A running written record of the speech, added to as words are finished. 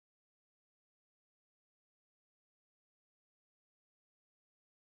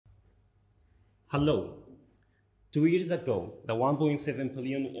Hello. 2 years ago, the 1.7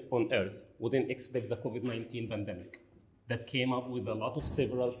 billion on Earth wouldn't expect the COVID-19 pandemic that came up with a lot of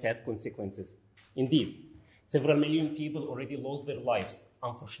several sad consequences. Indeed, several million people already lost their lives,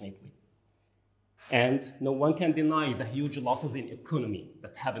 unfortunately. And no one can deny the huge losses in economy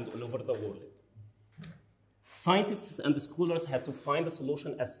that happened all over the world. Scientists and scholars had to find a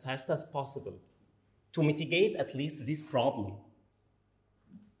solution as fast as possible to mitigate at least this problem.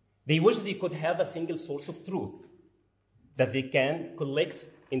 They wish they could have a single source of truth that they can collect,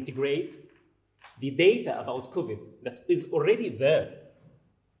 integrate the data about COVID that is already there.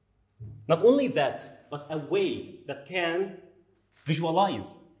 Not only that, but a way that can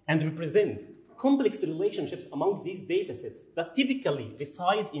visualize and represent complex relationships among these data sets that typically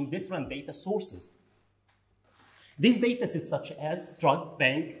reside in different data sources. These data sets, such as drug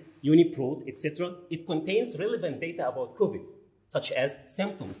bank, UniProt, etc., it contains relevant data about COVID, such as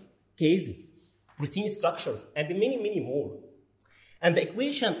symptoms, cases, protein structures, and many, many more. And the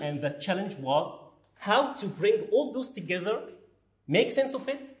equation and the challenge was how to bring all those together, make sense of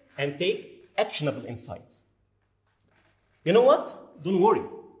it, and take actionable insights. You know what? Don't worry.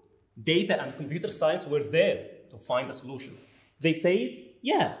 Data and computer science were there to find a solution. They said,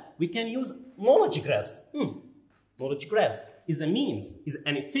 yeah, we can use knowledge graphs. Knowledge graphs is an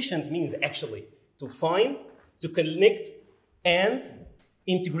efficient means actually to find, to connect, and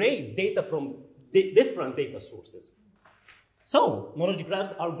integrate data from different data sources. So knowledge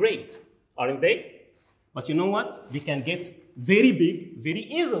graphs are great, aren't they? But you know what? They can get very big very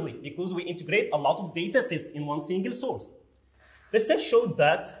easily because we integrate a lot of data sets in one single source. Research showed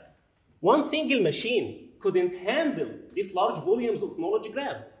that one single machine couldn't handle these large volumes of knowledge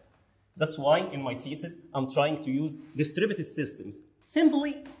graphs. That's why in my thesis, I'm trying to use distributed systems,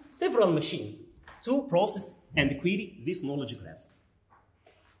 simply several machines, to process and query these knowledge graphs.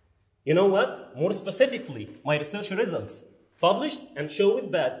 You know what? More specifically, my research results published and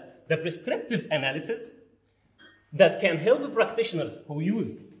showed that the prescriptive analysis that can help practitioners who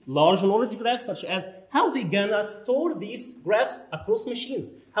use large knowledge graphs, such as how they're gonna store these graphs across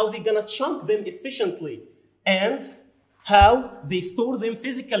machines, how they're gonna chunk them efficiently, and how they store them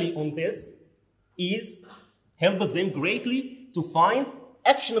physically on disk, is helped them greatly to find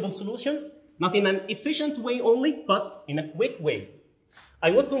actionable solutions, not in an efficient way only, but in a quick way. I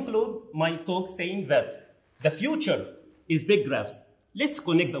would conclude my talk saying that the future is big graphs. Let's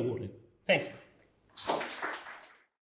connect the world. Thank you.